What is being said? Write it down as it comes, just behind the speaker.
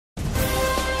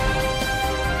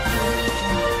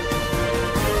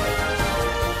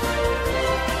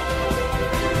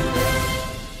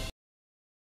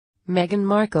Meghan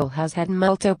Markle has had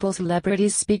multiple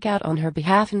celebrities speak out on her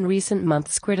behalf in recent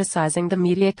months criticizing the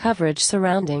media coverage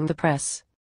surrounding the press.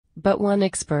 But one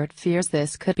expert fears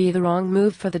this could be the wrong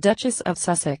move for the Duchess of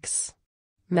Sussex.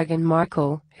 Meghan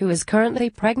Markle, who is currently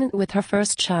pregnant with her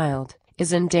first child,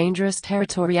 is in dangerous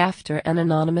territory after an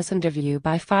anonymous interview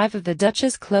by 5 of the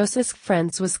Duchess' closest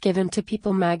friends was given to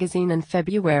People magazine in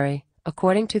February,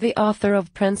 according to the author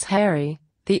of Prince Harry,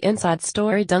 The Inside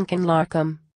Story Duncan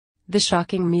Larcombe. The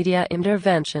shocking media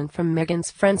intervention from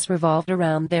Meghan's friends revolved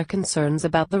around their concerns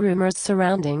about the rumors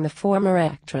surrounding the former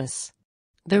actress.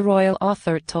 The royal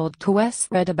author told QS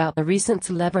read about the recent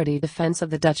celebrity defense of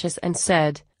the Duchess and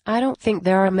said, "I don't think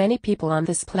there are many people on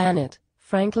this planet,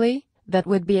 frankly, that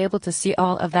would be able to see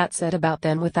all of that said about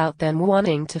them without them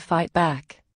wanting to fight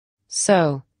back.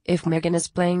 So, if Meghan is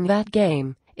playing that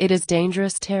game, it is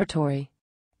dangerous territory.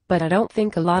 But I don't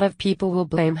think a lot of people will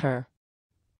blame her."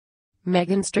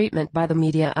 Meghan's treatment by the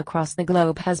media across the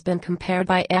globe has been compared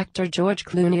by actor George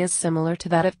Clooney as similar to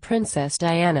that of Princess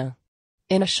Diana.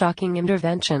 In a shocking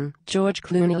intervention, George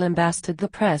Clooney lambasted the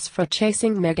press for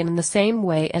chasing Meghan in the same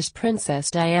way as Princess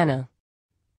Diana.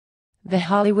 The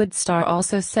Hollywood star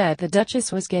also said the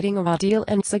Duchess was getting a raw deal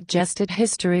and suggested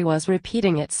history was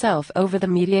repeating itself over the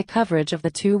media coverage of the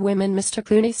two women. Mr.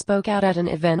 Clooney spoke out at an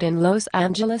event in Los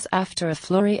Angeles after a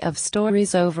flurry of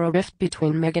stories over a rift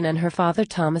between Meghan and her father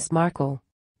Thomas Markle.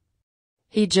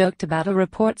 He joked about a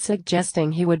report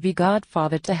suggesting he would be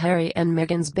godfather to Harry and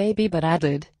Meghan's baby but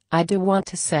added, "I do want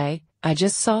to say, I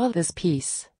just saw this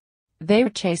piece. They're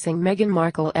chasing Meghan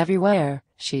Markle everywhere,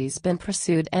 she's been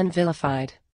pursued and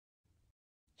vilified.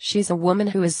 She's a woman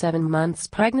who is 7 months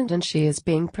pregnant and she is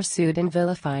being pursued and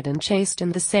vilified and chased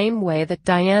in the same way that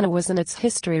Diana was, and it's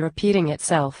history repeating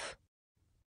itself.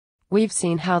 We've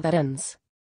seen how that ends.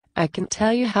 I can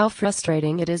tell you how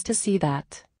frustrating it is to see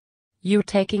that. You're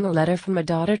taking a letter from a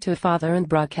daughter to a father and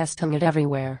broadcasting it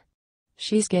everywhere.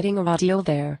 She's getting a raw deal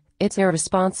there, it's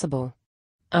irresponsible.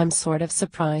 I'm sort of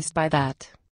surprised by that."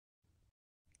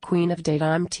 Queen of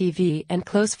daytime TV and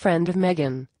close friend of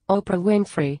Meghan, Oprah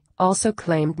Winfrey, also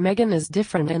claimed Meghan is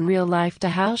different in real life to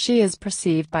how she is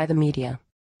perceived by the media.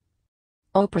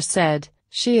 Oprah said,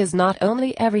 "She is not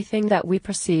only everything that we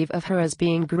perceive of her as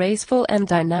being graceful and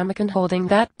dynamic and holding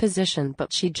that position,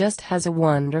 but she just has a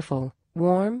wonderful,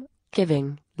 warm,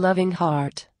 giving, loving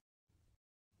heart."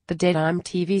 The daytime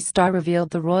TV star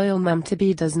revealed the royal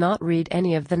mum-to-be does not read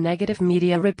any of the negative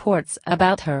media reports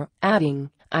about her, adding,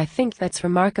 "I think that's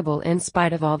remarkable in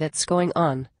spite of all that's going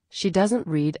on. She doesn't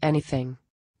read anything."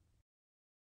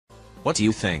 What do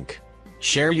you think?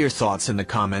 Share your thoughts in the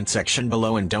comment section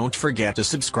below and don't forget to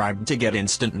subscribe to get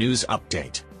instant news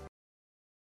update.